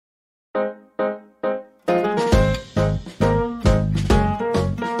Welcome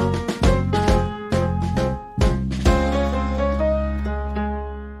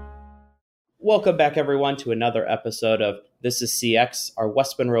back, everyone, to another episode of This is CX, our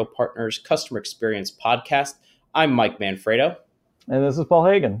West Monroe Partners Customer Experience podcast. I'm Mike Manfredo. And this is Paul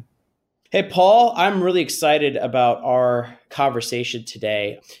Hagen. Hey, Paul, I'm really excited about our conversation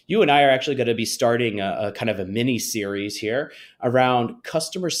today. You and I are actually going to be starting a kind of a mini series here around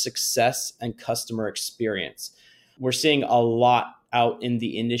customer success and customer experience. We're seeing a lot out in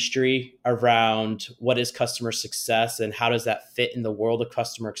the industry around what is customer success and how does that fit in the world of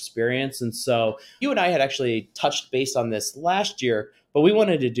customer experience. And so you and I had actually touched base on this last year, but we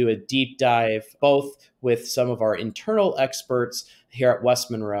wanted to do a deep dive both with some of our internal experts here at West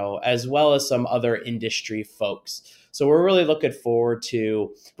Monroe, as well as some other industry folks. So we're really looking forward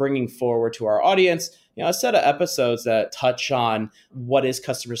to bringing forward to our audience a set of episodes that touch on what is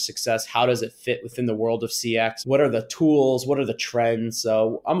customer success, how does it fit within the world of CX, what are the tools, what are the trends.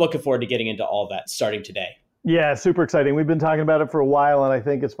 So I'm looking forward to getting into all that starting today. Yeah, super exciting. We've been talking about it for a while, and I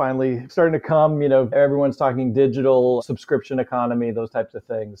think it's finally starting to come. Everyone's talking digital subscription economy, those types of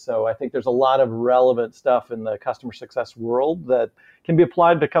things. So I think there's a lot of relevant stuff in the customer success world that can be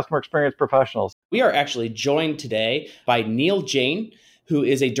applied to customer experience professionals. We are actually joined today by Neil Jain, who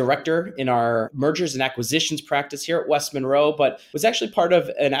is a director in our mergers and acquisitions practice here at West Monroe, but was actually part of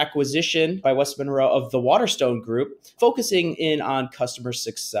an acquisition by West Monroe of the Waterstone Group, focusing in on customer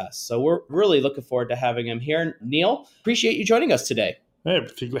success. So we're really looking forward to having him here. Neil, appreciate you joining us today. Hey,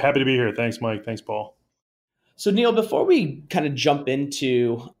 happy to be here. Thanks, Mike. Thanks, Paul. So Neil, before we kind of jump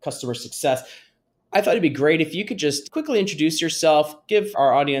into customer success, I thought it'd be great if you could just quickly introduce yourself, give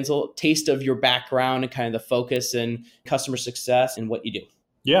our audience a little taste of your background and kind of the focus in customer success and what you do.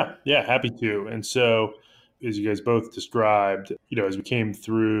 Yeah, happy to. And so, as you guys both described, as we came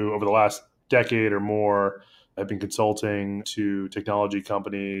through over the last decade or more, I've been consulting to technology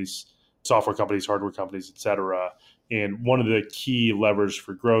companies, software companies, hardware companies, et cetera. And one of the key levers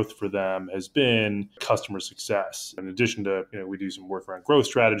for growth for them has been customer success. In addition to, we do some work around growth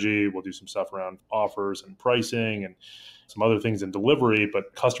strategy, we'll do some stuff around offers and pricing and some other things in delivery,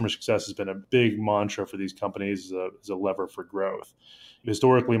 but customer success has been a big mantra for these companies as a lever for growth.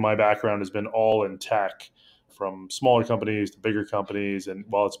 Historically, my background has been all in tech, from smaller companies to bigger companies. And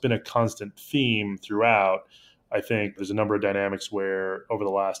while it's been a constant theme throughout, I think there's a number of dynamics where over the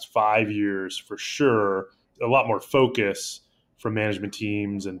last 5 years, for sure, a lot more focus from management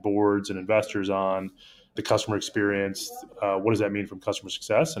teams and boards and investors on the customer experience. What does that mean from customer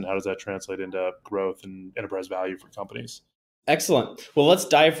success, and how does that translate into growth and enterprise value for companies? Excellent. Well, let's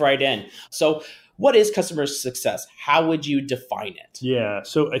dive right in. So what is customer success? How would you define it? Yeah,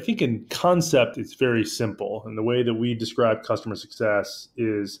 so I think in concept, it's very simple. And the way that we describe customer success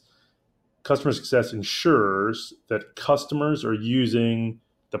is customer success ensures that customers are using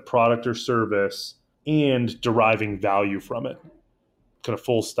the product or service and deriving value from it, kind of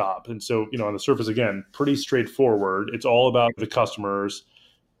full stop. And so, on the surface, again, pretty straightforward. It's all about the customers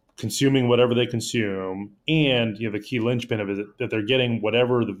consuming whatever they consume. And, the key linchpin of it is that they're getting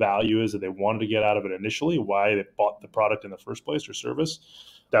whatever the value is that they wanted to get out of it initially, why they bought the product in the first place or service.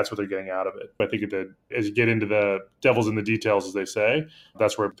 That's what they're getting out of it. I think that as you get into the devil's in the details, as they say,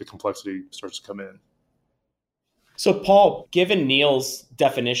 that's where the complexity starts to come in. So, Paul, given Neil's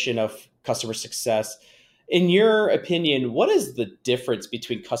definition of customer success, in your opinion, what is the difference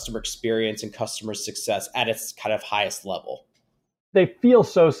between customer experience and customer success at its kind of highest level? They feel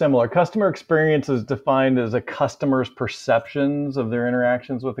so similar. Customer experience is defined as a customer's perceptions of their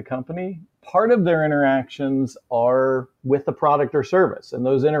interactions with the company. Part of their interactions are with the product or service, and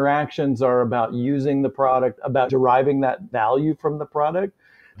those interactions are about using the product, about deriving that value from the product,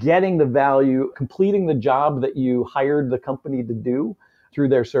 getting the value, completing the job that you hired the company to do through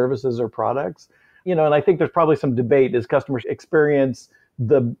their services or products. And I think there's probably some debate. Is customer experience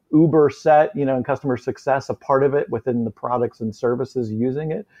the Uber set, and customer success a part of it within the products and services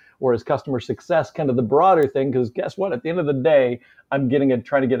using it? Or is customer success kind of the broader thing? Because guess what? At the end of the day, I'm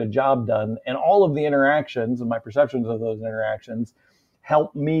trying to get a job done. And all of the interactions and my perceptions of those interactions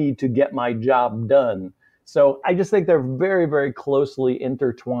help me to get my job done. So I just think they're very, very closely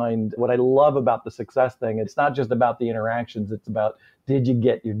intertwined. What I love about the success thing, it's not just about the interactions. It's about, did you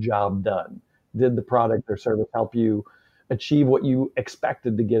get your job done? Did the product or service help you achieve what you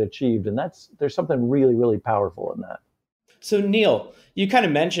expected to get achieved? And there's something really, really powerful in that. So Neil, you kind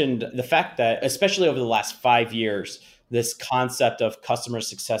of mentioned the fact that, especially over the last 5 years, this concept of customer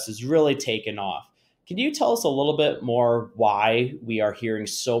success has really taken off. Can you tell us a little bit more why we are hearing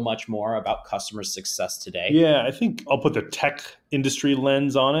so much more about customer success today? Yeah, I think I'll put the tech industry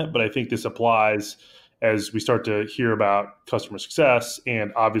lens on it, but I think this applies as we start to hear about customer success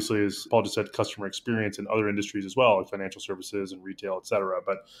and obviously, as Paul just said, customer experience in other industries as well, like financial services and retail, et cetera.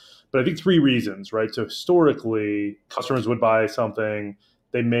 But I think three reasons, right? So historically, customers would buy something,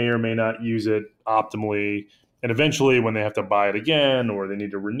 they may or may not use it optimally. And eventually, when they have to buy it again or they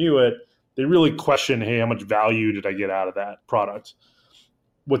need to renew it, they really question, hey, how much value did I get out of that product?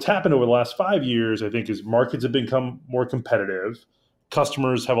 What's happened over the last 5 years, I think, is markets have become more competitive.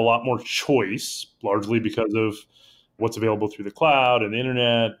 Customers have a lot more choice, largely because of what's available through the cloud and the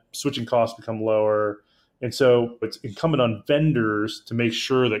internet. Switching costs become lower. And so it's incumbent on vendors to make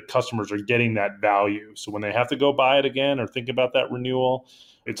sure that customers are getting that value. So when they have to go buy it again or think about that renewal,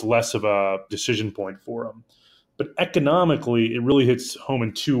 it's less of a decision point for them. But economically, it really hits home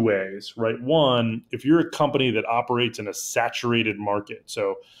in two ways, right? One, if you're a company that operates in a saturated market,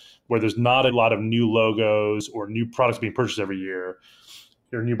 so where there's not a lot of new logos or new products being purchased every year,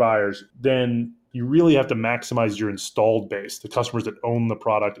 or new buyers, then you really have to maximize your installed base, the customers that own the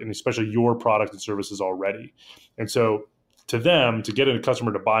product, and especially your product and services already. And so to them, to get a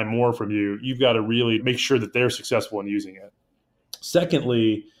customer to buy more from you, you've got to really make sure that they're successful in using it.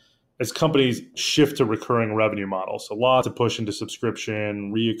 Secondly, as companies shift to recurring revenue models, so lots of push into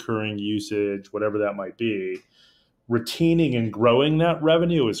subscription, reoccurring usage, whatever that might be, retaining and growing that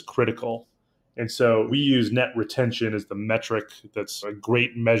revenue is critical. And so we use net retention as the metric that's a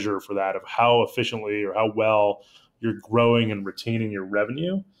great measure for that, of how efficiently or how well you're growing and retaining your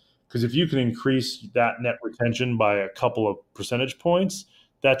revenue. Because if you can increase that net retention by a couple of percentage points,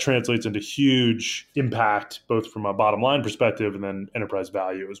 that translates into huge impact, both from a bottom line perspective and then enterprise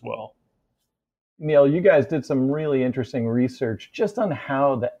value as well. Neil, you guys did some really interesting research just on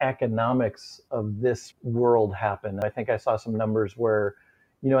how the economics of this world happened. I think I saw some numbers where,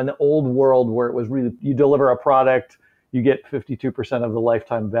 in the old world where it was really, you deliver a product, you get 52% of the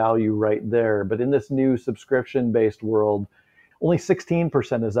lifetime value right there. But in this new subscription-based world, only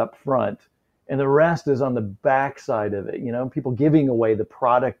 16% is up front. And the rest is on the back side of it, people giving away the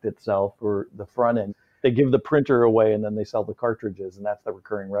product itself or the front end. They give the printer away and then they sell the cartridges, and that's the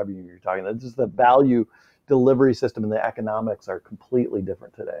recurring revenue you're talking about. This is the value delivery system, and the economics are completely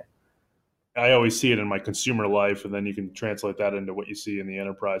different today. I always see it in my consumer life, and then you can translate that into what you see in the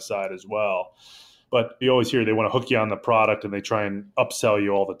enterprise side as well. But you always hear they want to hook you on the product and they try and upsell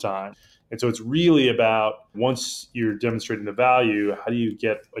you all the time. And so it's really about, once you're demonstrating the value, how do you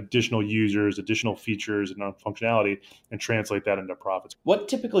get additional users, additional features and functionality, and translate that into profits? What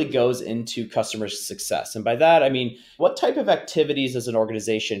typically goes into customer success? And by that, I mean, what type of activities does an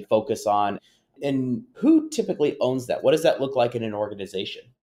organization focus on, and who typically owns that? What does that look like in an organization?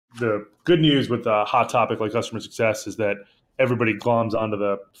 The good news with a hot topic like customer success is that everybody gloms onto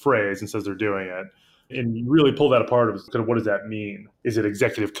the phrase and says they're doing it. And you really pull that apart of kind of, what does that mean? Is it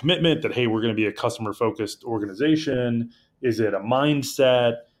executive commitment that, hey, we're going to be a customer-focused organization? Is it a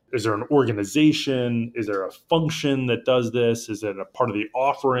mindset? Is there an organization? Is there a function that does this? Is it a part of the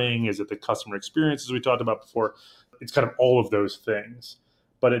offering? Is it the customer experience, as we talked about before? It's kind of all of those things.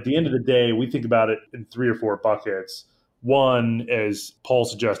 But at the end of the day, we think about it in 3 or 4 buckets. One, as Paul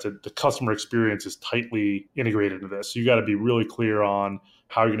suggested, the customer experience is tightly integrated into this. So you got to be really clear on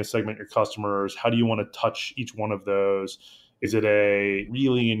how you're going to segment your customers. How do you want to touch each one of those? Is it a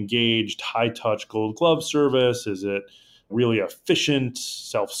really engaged, high-touch gold glove service? Is it really efficient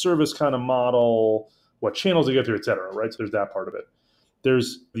self-service kind of model? What channels to get through, et cetera, right? So there's that part of it.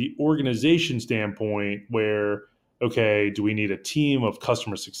 There's the organization standpoint where, okay, do we need a team of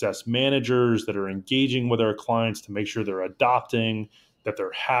customer success managers that are engaging with our clients to make sure they're adopting, that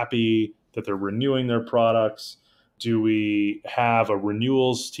they're happy, that they're renewing their products? Do we have a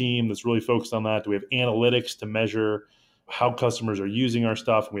renewals team that's really focused on that? Do we have analytics to measure how customers are using our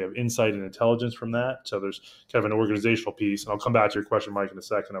stuff? And we have insight and intelligence from that. So there's kind of an organizational piece. And I'll come back to your question, Mike, in a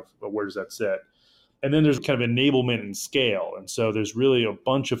second of where does that sit? And then there's kind of enablement and scale. And so there's really a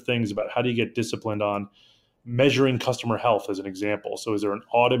bunch of things about how do you get disciplined on measuring customer health, as an example. So is there an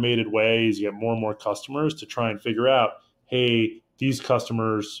automated way as you get more and more customers to try and figure out, hey, these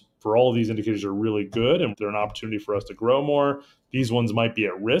customers for all of these indicators are really good and they're an opportunity for us to grow more. These ones might be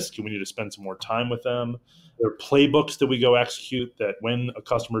at risk and we need to spend some more time with them. There are playbooks that we go execute that when a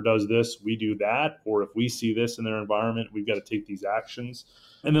customer does this, we do that. Or if we see this in their environment, we've got to take these actions.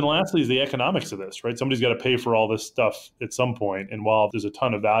 And then lastly is the economics of this, right? Somebody's got to pay for all this stuff at some point. And while there's a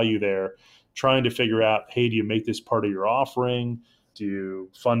ton of value there, trying to figure out, hey, do you make this part of your offering? Do you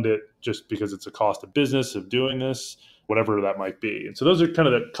fund it just because it's a cost of business of doing this? whatever that might be. And so those are kind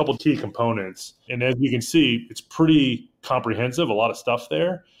of the couple key components. And as you can see, it's pretty comprehensive, a lot of stuff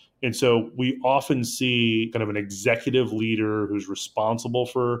there. And so we often see kind of an executive leader who's responsible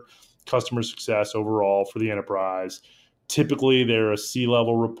for customer success overall for the enterprise. Typically, they're a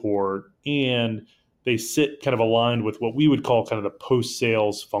C-level report, and they sit kind of aligned with what we would call kind of the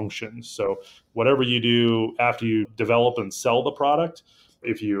post-sales functions. So whatever you do after you develop and sell the product,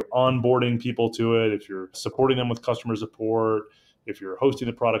 if you're onboarding people to it, if you're supporting them with customer support, if you're hosting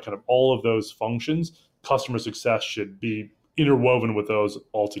the product, kind of all of those functions, customer success should be interwoven with those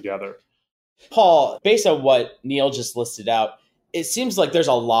all together. Paul, based on what Neil just listed out, it seems like there's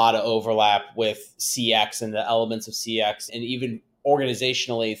a lot of overlap with CX and the elements of CX, and even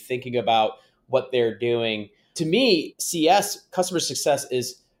organizationally thinking about what they're doing. To me, CS, customer success,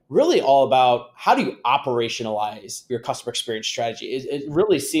 is really all about how do you operationalize your customer experience strategy. It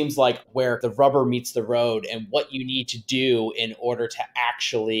really seems like where the rubber meets the road and what you need to do in order to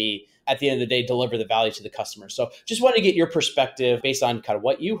actually, at the end of the day, deliver the value to the customer. So just wanted to get your perspective based on kind of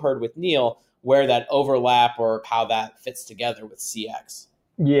what you heard with Neil, where that overlap or how that fits together with CX.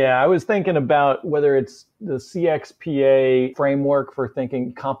 Yeah, I was thinking about whether it's the CXPA framework for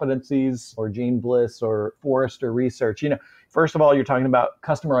thinking competencies or Gene Bliss or Forrester research. First of all, you're talking about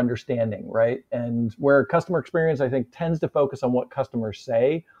customer understanding, right? And where customer experience, I think, tends to focus on what customers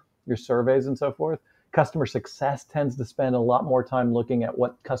say, your surveys and so forth. Customer success tends to spend a lot more time looking at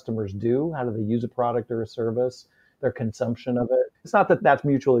what customers do, how do they use a product or a service, their consumption of it. It's not that that's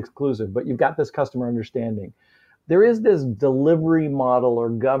mutually exclusive, but you've got this customer understanding. There is this delivery model or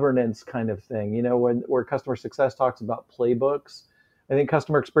governance kind of thing, where customer success talks about playbooks. I think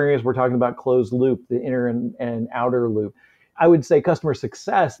customer experience, we're talking about closed loop, the inner and outer loop. I would say customer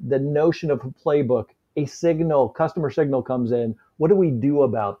success, the notion of a playbook, a signal, customer signal comes in. What do we do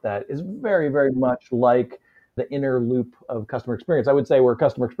about that is very, very much like the inner loop of customer experience. I would say where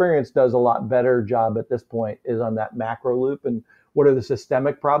customer experience does a lot better job at this point is on that macro loop, and what are the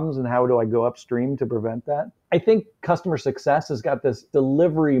systemic problems and how do I go upstream to prevent that? I think customer success has got this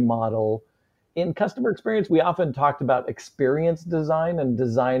delivery model. In customer experience, we often talked about experience design and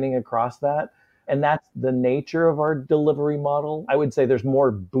designing across that. And that's the nature of our delivery model. I would say there's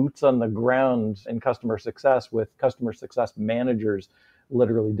more boots on the ground in customer success with customer success managers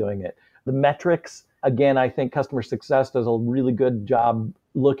literally doing it. The metrics, again, I think customer success does a really good job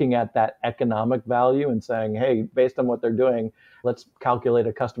looking at that economic value and saying, hey, based on what they're doing, let's calculate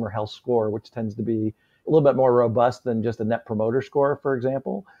a customer health score, which tends to be a little bit more robust than just a net promoter score, for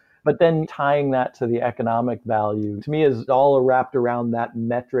example. But then tying that to the economic value, to me, is all wrapped around that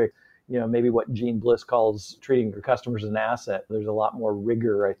metric. Maybe what Gene Bliss calls treating your customers as an asset. There's a lot more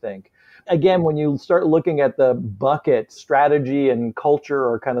rigor, I think. Again, when you start looking at the bucket, strategy and culture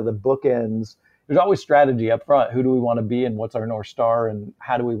are kind of the bookends. There's always strategy up front. Who do we want to be and what's our North Star and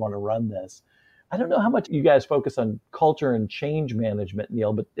how do we want to run this? I don't know how much you guys focus on culture and change management,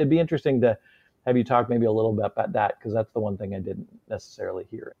 Neil, but it'd be interesting to have you talk maybe a little bit about that, because that's the one thing I didn't necessarily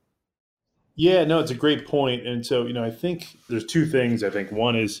hear. Yeah, no, it's a great point. And so, I think there's two things. I think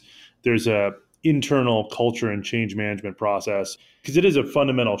one is there's a internal culture and change management process, because it is a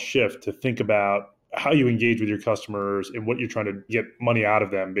fundamental shift to think about how you engage with your customers and what you're trying to get money out of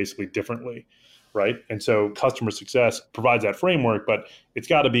them basically differently, right? And so customer success provides that framework, but it's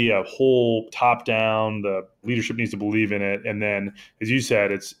got to be a whole top down. The leadership needs to believe in it. And then, as you said,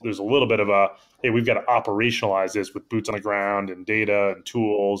 there's a little bit of a, hey, we've got to operationalize this with boots on the ground and data and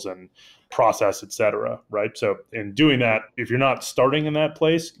tools and process, et cetera, right? So in doing that, if you're not starting in that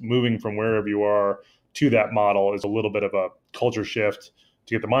place, moving from wherever you are to that model is a little bit of a culture shift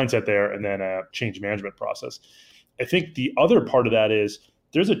to get the mindset there, and then a change management process. I think the other part of that is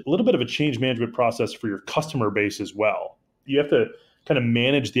there's a little bit of a change management process for your customer base as well. You have to kind of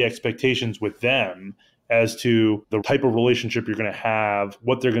manage the expectations with them as to the type of relationship you're going to have,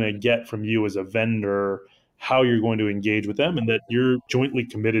 what they're going to get from you as a vendor, how you're going to engage with them, and that you're jointly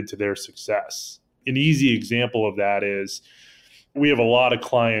committed to their success. An easy example of that is we have a lot of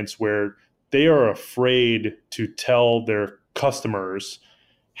clients where they are afraid to tell their customers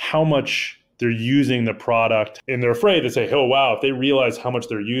how much they're using the product, and they're afraid to say, oh, wow, if they realize how much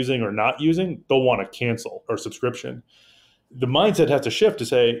they're using or not using, they'll want to cancel our subscription. The mindset has to shift to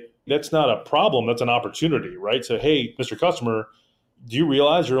say, that's not a problem, that's an opportunity, right? So, hey, Mr. Customer, do you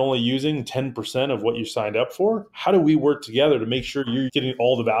realize you're only using 10% of what you signed up for? How do we work together to make sure you're getting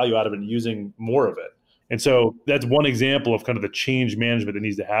all the value out of it and using more of it? And so that's one example of kind of the change management that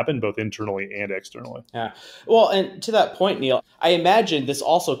needs to happen both internally and externally. Yeah. Well, and to that point, Neil, I imagine this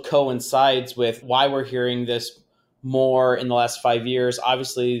also coincides with why we're hearing this more in the last 5 years.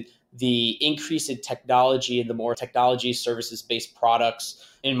 Obviously, the increase in technology and the more technology services-based products.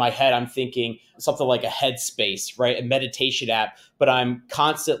 In my head, I'm thinking something like a Headspace, right? A meditation app, but I'm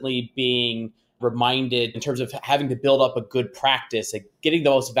constantly being reminded in terms of having to build up a good practice and getting the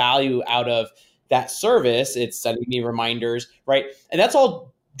most value out of that service. It's sending me reminders, right? And that's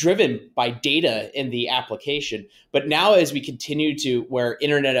all driven by data in the application. But now as we continue to where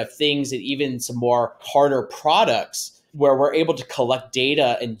Internet of Things and even some more harder products where we're able to collect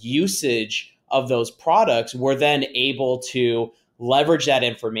data and usage of those products, we're then able to leverage that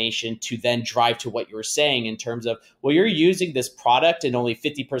information to then drive to what you were saying in terms of, well, you're using this product in only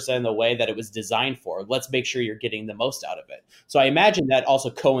 50% of the way that it was designed for. Let's make sure you're getting the most out of it. So I imagine that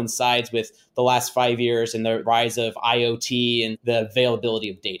also coincides with the last 5 years and the rise of IoT and the availability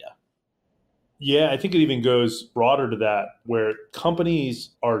of data. Yeah, I think it even goes broader to that, where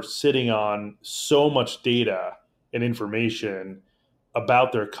companies are sitting on so much data and information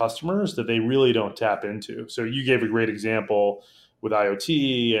about their customers that they really don't tap into. So you gave a great example with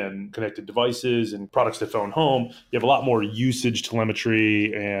IoT and connected devices and products that phone home. You have a lot more usage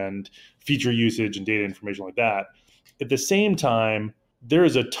telemetry and feature usage and data information like that. At the same time, there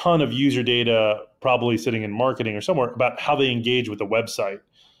is a ton of user data probably sitting in marketing or somewhere about how they engage with the website.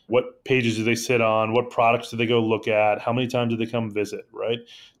 What pages do they sit on? What products do they go look at? How many times do they come visit, right?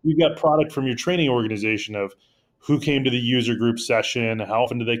 You've got product from your training organization of who came to the user group session, how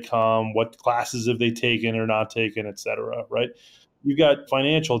often do they come, what classes have they taken or not taken, et cetera, right? You've got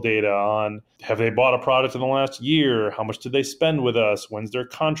financial data on, have they bought a product in the last year? How much did they spend with us? When's their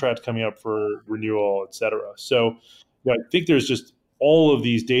contract coming up for renewal, et cetera? So I think there's just all of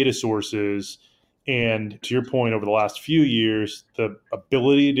these data sources. And to your point, over the last few years, the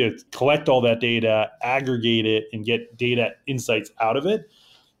ability to collect all that data, aggregate it, and get data insights out of it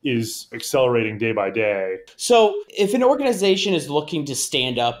is accelerating day by day. So if an organization is looking to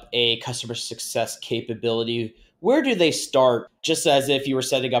stand up a customer success capability, where do they start? Just as if you were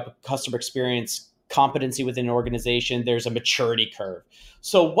setting up a customer experience competency within an organization, there's a maturity curve.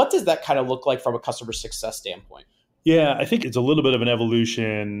 So what does that kind of look like from a customer success standpoint? Yeah, I think it's a little bit of an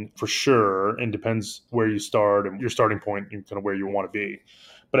evolution for sure, and depends where you start and your starting point and kind of where you want to be.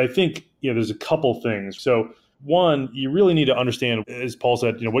 But I think, there's a couple things. So one, you really need to understand, as Paul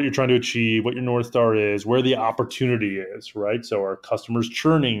said, what you're trying to achieve, what your North Star is, where the opportunity is, right? So are customers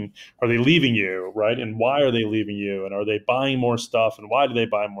churning? Are they leaving you, right? And why are they leaving you? And are they buying more stuff? And why do they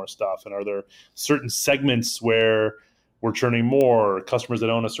buy more stuff? And are there certain segments where we're churning more, customers that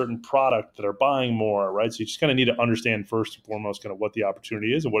own a certain product that are buying more, right? So you just kind of need to understand first and foremost kind of what the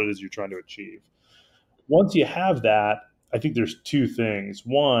opportunity is and what it is you're trying to achieve. Once you have that, I think there's two things.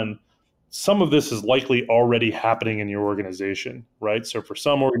 One, some of this is likely already happening in your organization, right? So for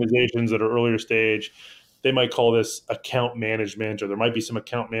some organizations that are earlier stage, they might call this account management, or there might be some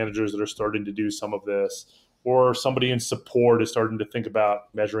account managers that are starting to do some of this, or somebody in support is starting to think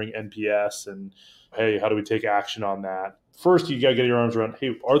about measuring NPS and, hey, how do we take action on that? First, you got to get your arms around,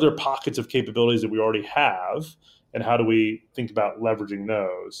 hey, are there pockets of capabilities that we already have? And how do we think about leveraging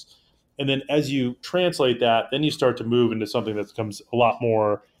those? And then as you translate that, then you start to move into something that becomes a lot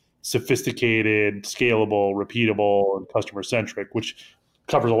more sophisticated, scalable, repeatable, and customer-centric, which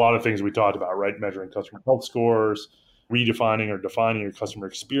covers a lot of things we talked about, right? Measuring customer health scores, redefining or defining your customer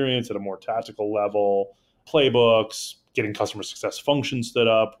experience at a more tactical level, playbooks, getting customer success functions stood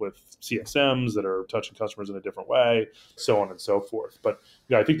up with CSMs that are touching customers in a different way, so on and so forth. But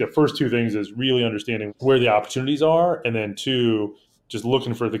I think the first two things is really understanding where the opportunities are, and then two, just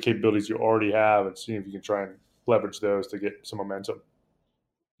looking for the capabilities you already have and seeing if you can try and leverage those to get some momentum.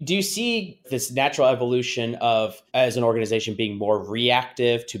 Do you see this natural evolution of, as an organization, being more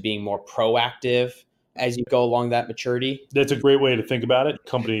reactive to being more proactive as you go along that maturity? That's a great way to think about it.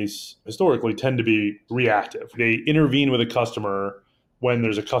 Companies historically tend to be reactive. They intervene with a customer when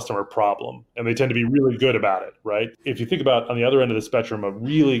there's a customer problem, and they tend to be really good about it, right? If you think about on the other end of the spectrum, a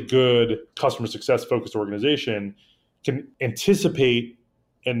really good customer success focused organization can anticipate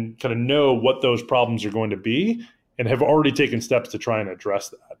and kind of know what those problems are going to be and have already taken steps to try and address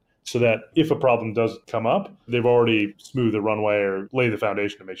that. So that if a problem does come up, they've already smoothed the runway or laid the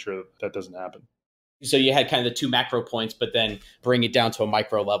foundation to make sure that that doesn't happen. So you had kind of the two macro points, but then bring it down to a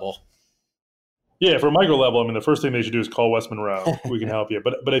micro level. Yeah, for a micro level, I mean, the first thing they should do is call West Monroe. We can help you.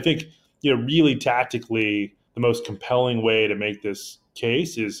 But I think, really tactically, the most compelling way to make this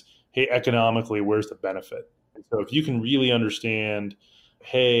case is, hey, economically, where's the benefit? And so if you can really understand,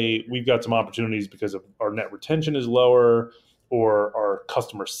 hey, we've got some opportunities because of our net retention is lower, or our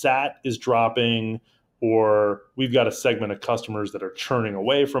customer sat is dropping, or we've got a segment of customers that are churning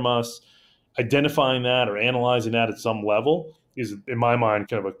away from us, identifying that or analyzing that at some level is, in my mind,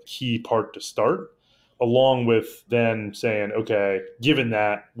 kind of a key part to start, along with then saying, okay, given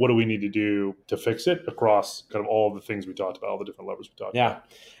that, what do we need to do to fix it across kind of all the things we talked about, all the different levers we talked about.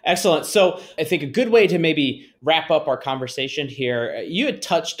 Excellent. So I think a good way to maybe wrap up our conversation here, you had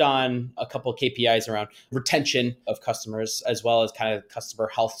touched on a couple of KPIs around retention of customers, as well as kind of customer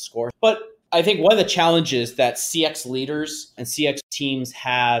health score. But I think one of the challenges that CX leaders and CX teams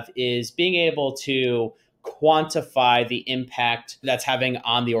have is being able to quantify the impact that's having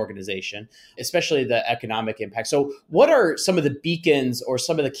on the organization, especially the economic impact. So what are some of the beacons or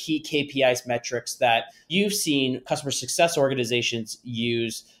some of the key KPIs metrics that you've seen customer success organizations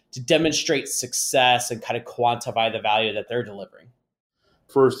use to demonstrate success and kind of quantify the value that they're delivering?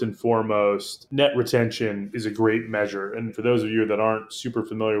 First and foremost, net retention is a great measure. And for those of you that aren't super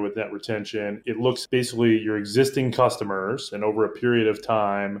familiar with net retention, it looks basically your existing customers, and over a period of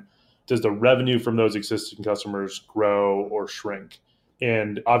time, does the revenue from those existing customers grow or shrink?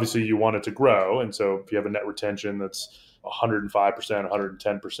 And obviously you want it to grow. And so if you have a net retention that's 105%,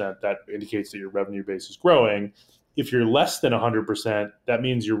 110%, that indicates that your revenue base is growing. If you're less than 100%, that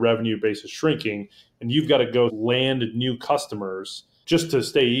means your revenue base is shrinking, and you've got to go land new customers just to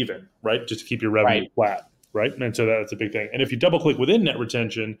stay even, right? Just to keep your revenue flat, right? And so that's a big thing. And if you double click within net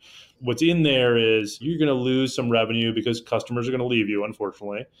retention, what's in there is you're going to lose some revenue because customers are going to leave you,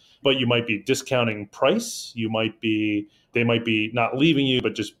 unfortunately. But you might be discounting price. They might be not leaving you,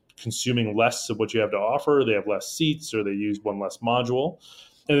 but just consuming less of what you have to offer. They have less seats, or they use one less module.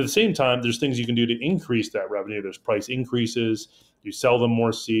 And at the same time, there's things you can do to increase that revenue. There's price increases. You sell them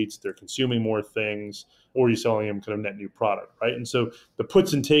more seats. They're consuming more things, or you're selling them kind of net new product, right? And so the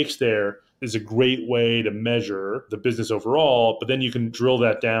puts and takes there is a great way to measure the business overall, but then you can drill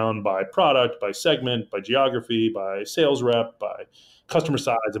that down by product, by segment, by geography, by sales rep, by customer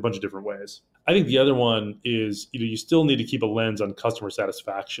size, a bunch of different ways. I think the other one is, you still need to keep a lens on customer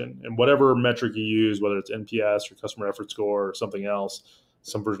satisfaction, and whatever metric you use, whether it's NPS or customer effort score or something else,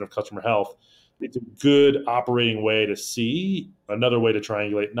 some version of customer health, it's a good operating way to see, another way to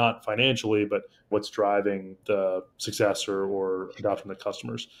triangulate, not financially, but what's driving the success or adoption of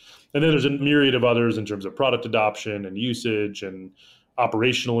customers. And then there's a myriad of others in terms of product adoption and usage and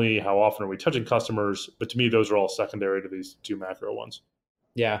operationally, how often are we touching customers? But to me, those are all secondary to these two macro ones.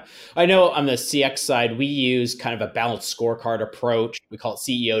 Yeah. I know on the CX side, we use kind of a balanced scorecard approach. We call it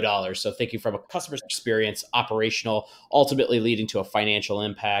CEO dollars. So thinking from a customer experience, operational, ultimately leading to a financial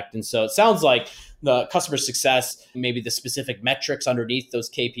impact. And so it sounds like the customer success, maybe the specific metrics underneath those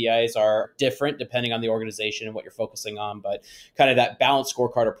KPIs are different depending on the organization and what you're focusing on. But kind of that balanced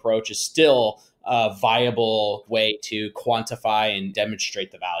scorecard approach is still a viable way to quantify and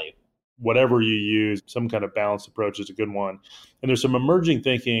demonstrate the value. Whatever you use, some kind of balanced approach is a good one. And there's some emerging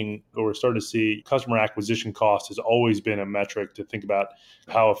thinking where we're starting to see customer acquisition cost has always been a metric to think about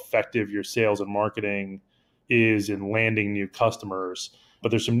how effective your sales and marketing is in landing new customers. But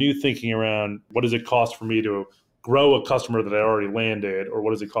there's some new thinking around, what does it cost for me to grow a customer that I already landed, or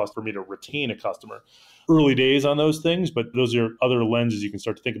what does it cost for me to retain a customer? Early days on those things, but those are other lenses you can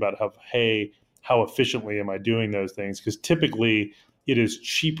start to think about of, hey, how efficiently am I doing those things? Because typically it is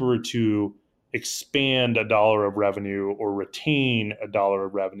cheaper to expand $1 of revenue or retain $1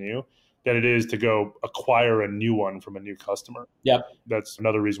 of revenue than it is to go acquire a new one from a new customer. Yep. That's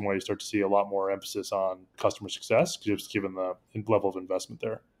another reason why you start to see a lot more emphasis on customer success, just given the level of investment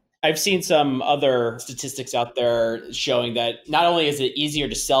there. I've seen some other statistics out there showing that not only is it easier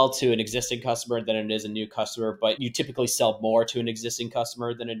to sell to an existing customer than it is a new customer, but you typically sell more to an existing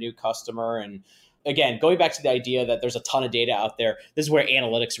customer than a new customer. And again, going back to the idea that there's a ton of data out there, this is where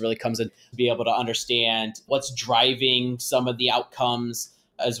analytics really comes in, to be able to understand what's driving some of the outcomes,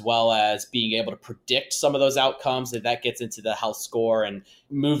 as well as being able to predict some of those outcomes. That gets into the health score and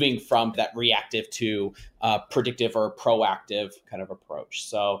moving from that reactive to predictive or proactive kind of approach.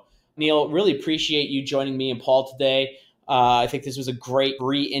 So Neil, really appreciate you joining me and Paul today. I think this was a great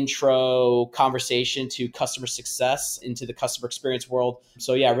re-intro conversation to customer success into the customer experience world.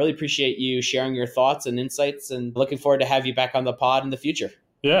 So yeah, I really appreciate you sharing your thoughts and insights, and looking forward to have you back on the pod in the future.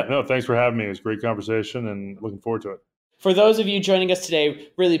 Yeah, no, thanks for having me. It was a great conversation and looking forward to it. For those of you joining us today,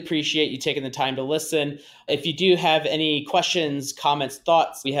 really appreciate you taking the time to listen. If you do have any questions, comments,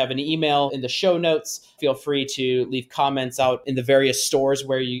 thoughts, we have an email in the show notes. Feel free to leave comments out in the various stores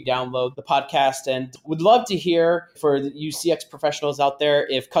where you download the podcast. And would love to hear, for you CX professionals out there,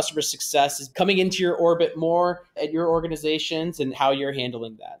 if customer success is coming into your orbit more at your organizations and how you're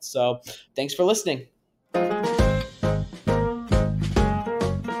handling that. So thanks for listening.